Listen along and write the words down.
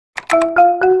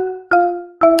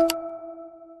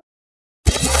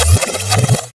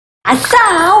아싸!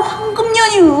 황금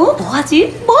연휴!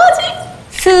 뭐하지?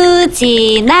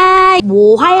 수진아,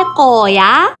 뭐 할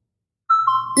거야?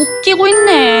 웃기고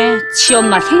있네. 지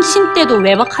엄마 생신 때도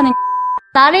외박하는.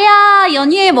 나래야,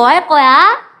 연휴에 뭐 할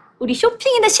거야? 우리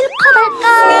쇼핑이나 실컷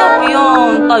할까? 수미야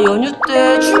미안. 나 연휴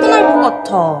때 출근할 것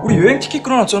같아. 우리 여행 티켓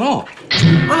끊어놨잖아.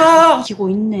 웃기고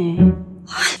있네.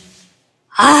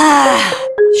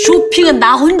 쇼핑은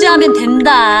나 혼자 하면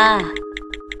된다.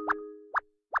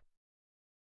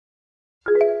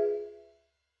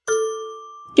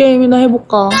 게임이나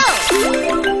해볼까?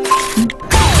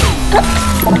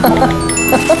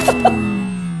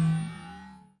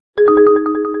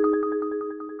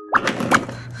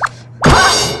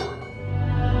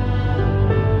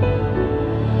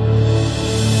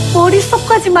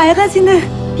 머릿속까지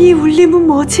맑아지는 이 울림은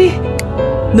뭐지?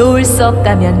 놓을 수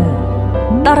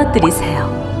없다면 떨어뜨리세요.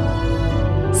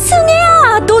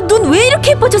 승혜야, 너 눈 왜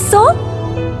이렇게 예뻐졌어?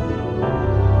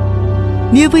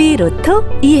 뮤브이 로토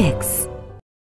EX